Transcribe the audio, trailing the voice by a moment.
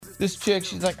this chick,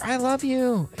 she's like, I love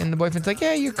you. And the boyfriend's like,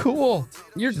 yeah, you're cool.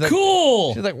 You're She's cool.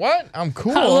 Like, she's like, what? I'm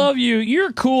cool. I love you.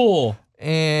 You're cool.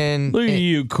 And Look at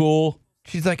you, cool.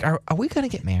 she's like, are we going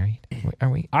to get married? Are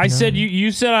we? I said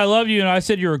you said I love you, and I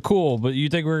said you were cool, but you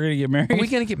think we're going to get married? Are we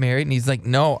going to get married? And he's like,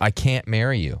 no, I can't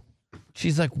marry you.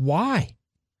 She's like, why?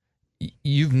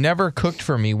 You've never cooked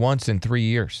for me once in 3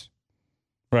 years.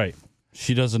 Right.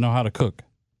 She doesn't know how to cook.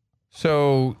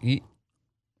 So,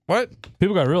 what?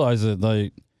 People got to realize that,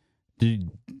 like, did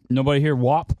nobody here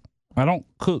WAP? I don't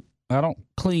cook. I don't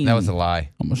clean. That was a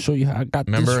lie. I'm going to show you how I got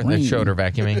Remember this ring. they showed her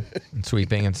vacuuming and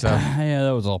sweeping and stuff? Yeah,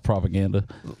 that was all propaganda.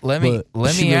 Let me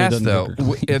really ask, doesn't though,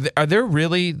 cook. are there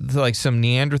really, like, some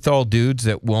Neanderthal dudes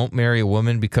that won't marry a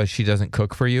woman because she doesn't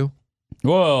cook for you?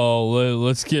 Well,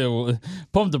 let's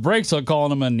pump the brakes on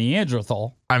calling him a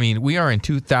Neanderthal. I mean, we are in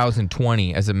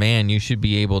 2020. As a man, you should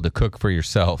be able to cook for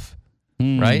yourself,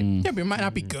 right? Yeah, but you might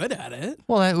not be good at it.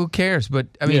 Well, who cares? But,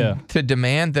 I mean, to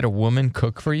demand that a woman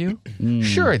cook for you,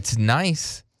 sure, it's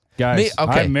nice. Guys,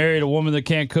 okay. I married a woman that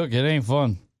can't cook. It ain't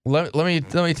fun. Let me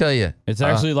tell you. It's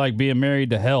actually like being married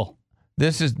to hell.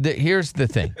 Here's the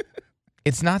thing.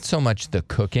 It's not so much the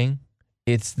cooking.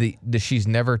 It's the she's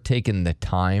never taken the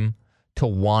time to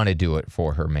want to do it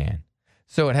for her man.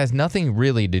 So it has nothing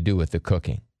really to do with the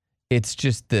cooking. It's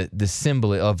just the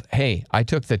symbol of, hey, I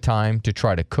took the time to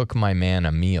try to cook my man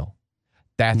a meal.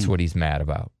 That's what he's mad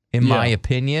about. In my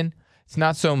opinion, it's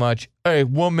not so much, hey,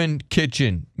 woman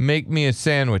kitchen, make me a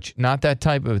sandwich. Not that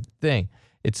type of thing.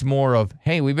 It's more of,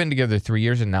 hey, we've been together 3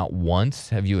 years and not once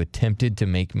have you attempted to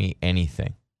make me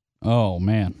anything. Oh,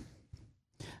 man.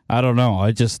 I don't know.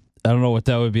 I don't know what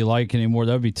that would be like anymore.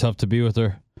 That would be tough to be with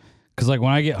her. Because, like,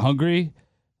 when I get hungry,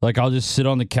 like, I'll just sit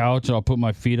on the couch and I'll put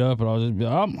my feet up and I'll just be,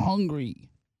 I'm hungry.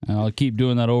 And I'll keep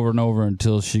doing that over and over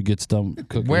until she gets done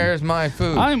cooking. Where's my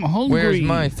food? I'm hungry. Where's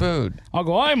my food? I'll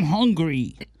go, I'm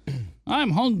hungry.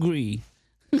 I'm hungry.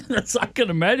 That's I can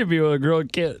imagine being with a girl who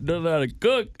doesn't know how to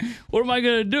cook. What am I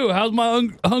going to do? How's my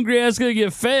hungry ass going to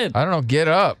get fed? I don't know. Get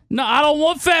up. No, I don't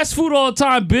want fast food all the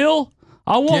time, Bill.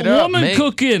 I want woman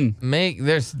cooking.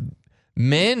 There's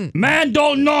men. Man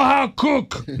don't know how to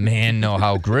cook. Man know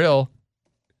how grill.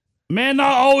 Man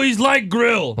not always like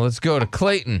grill. Let's go to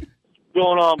Clayton. What's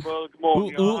going on, bro? Good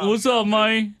morning. What's up,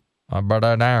 man? How about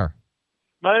that hour?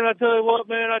 Man, I tell you what,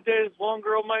 man, I tell you this one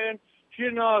girl, man, she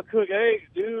didn't know how to cook eggs,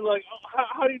 dude. Like,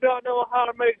 how do you not know how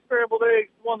to make scrambled eggs?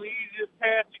 It's one of the easiest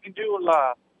tasks you can do in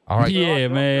life. All right. Yeah,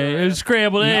 man. It's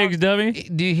scrambled eggs, dummy.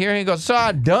 Do you hear him go, so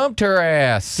I dumped her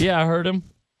ass? Yeah, I heard him.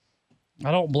 I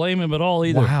don't blame him at all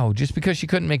either. Wow, just because she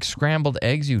couldn't make scrambled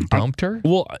eggs, you dumped her?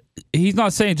 Well, he's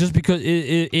not saying just because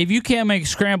if you can't make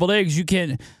scrambled eggs, you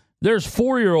can't. There's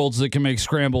 4-year-olds that can make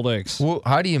scrambled eggs. Well,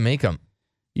 how do you make them?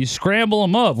 You scramble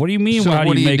them up. What do you mean? So how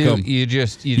do you make them? You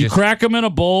just crack them in a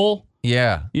bowl.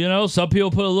 Yeah. You know, some people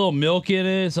put a little milk in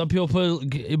it. Some people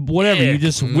put whatever. Yeah, you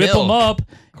just whip them up,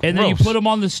 and then you Gross. put them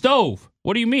on the stove.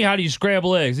 What do you mean? How do you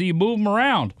scramble eggs? You move them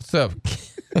around. What's up?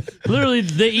 Literally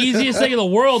the easiest thing in the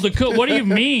world to cook. What do you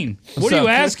mean? What are you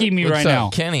asking me right now?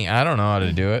 Kenny, I don't know how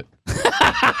to do it.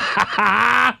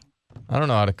 I don't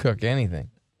know how to cook anything.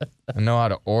 I know how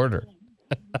to order.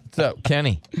 What's up,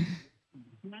 Kenny?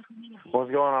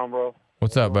 What's going on, bro?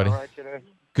 What's up, buddy? All right today?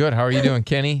 Good. How are you doing,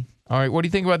 Kenny? All right. What do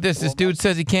you think about this? This dude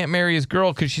says he can't marry his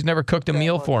girl because she's never cooked a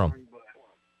meal for him.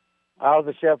 I was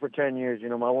a chef for 10 years. You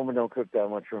know, my woman don't cook that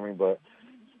much for me, but,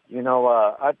 you know,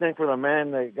 I think for the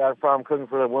man that got a problem cooking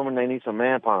for the woman, they need some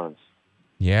man ponds.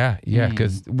 Yeah.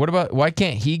 Because why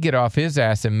can't he get off his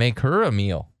ass and make her a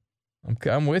meal?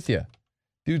 I'm with you.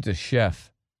 Dude's a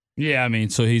chef. Yeah, I mean,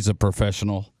 so he's a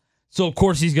professional. So, of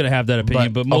course, he's going to have that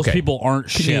opinion, but most people aren't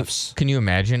chefs. Can you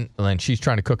imagine? And she's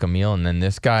trying to cook a meal, and then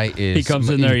this guy is... He comes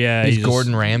in there, yeah. He's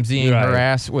Gordon Ramsaying her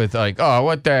ass with like, oh,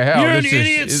 what the hell? You're an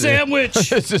idiot sandwich.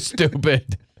 This is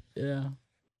stupid. Yeah.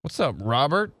 What's up,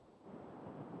 Robert?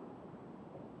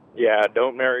 Yeah,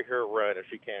 don't marry her, run if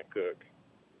she can't cook.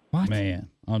 What? Man,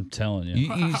 I'm telling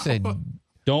you. You said...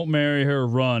 Don't marry her,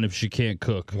 run if she can't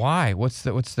cook. Why? What's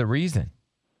the reason?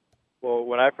 Well,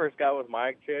 when I first got with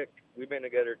my chick, we've been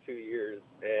together 2 years,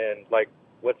 and, like,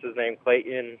 what's his name,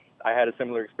 Clayton, I had a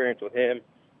similar experience with him.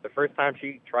 The first time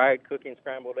she tried cooking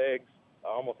scrambled eggs, I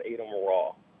almost ate them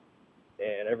raw.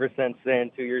 And ever since then,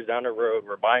 2 years down the road,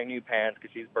 we're buying new pans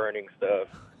because she's burning stuff,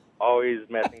 always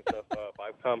messing stuff up.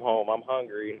 I've come home, I'm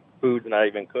hungry, food's not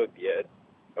even cooked yet.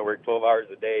 I work 12 hours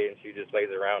a day, and she just lays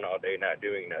around all day not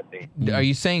doing nothing. Are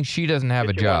you saying she doesn't have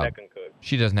a Get you one job? that can cook.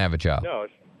 She doesn't have a job. No.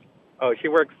 She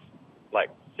works like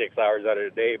 6 hours out of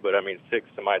the day, but I mean 6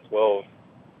 to my 12.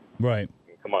 Right.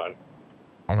 Come on.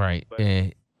 All right. But,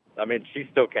 I mean, she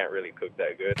still can't really cook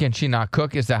that good. Can she not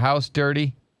cook? Is the house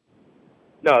dirty?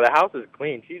 No, the house is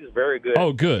clean. She's very good.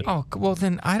 Oh, good. Oh, well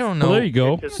then I don't know. Well, there you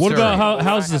go. It's just What about Sir. when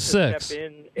how's I the have to sex? step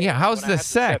in- Yeah, how's when I the have to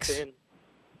step sex? in-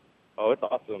 Oh, it's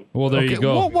awesome. Well, there you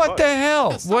go. Well, what the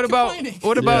hell? Stop What about complaining.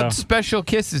 what about Yeah. special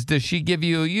kisses? Does she give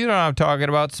you? You know what I'm talking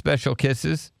about, special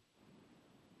kisses.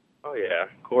 Oh yeah,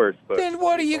 of course. But Then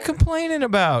what are you complaining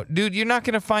about, dude? You're not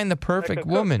gonna find the perfect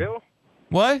woman. Bill?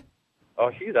 What? Oh,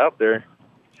 she's out there.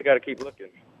 She got to keep looking.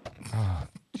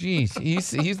 Jeez,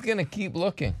 he's gonna keep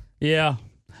looking. Yeah.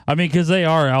 I mean, because they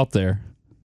are out there.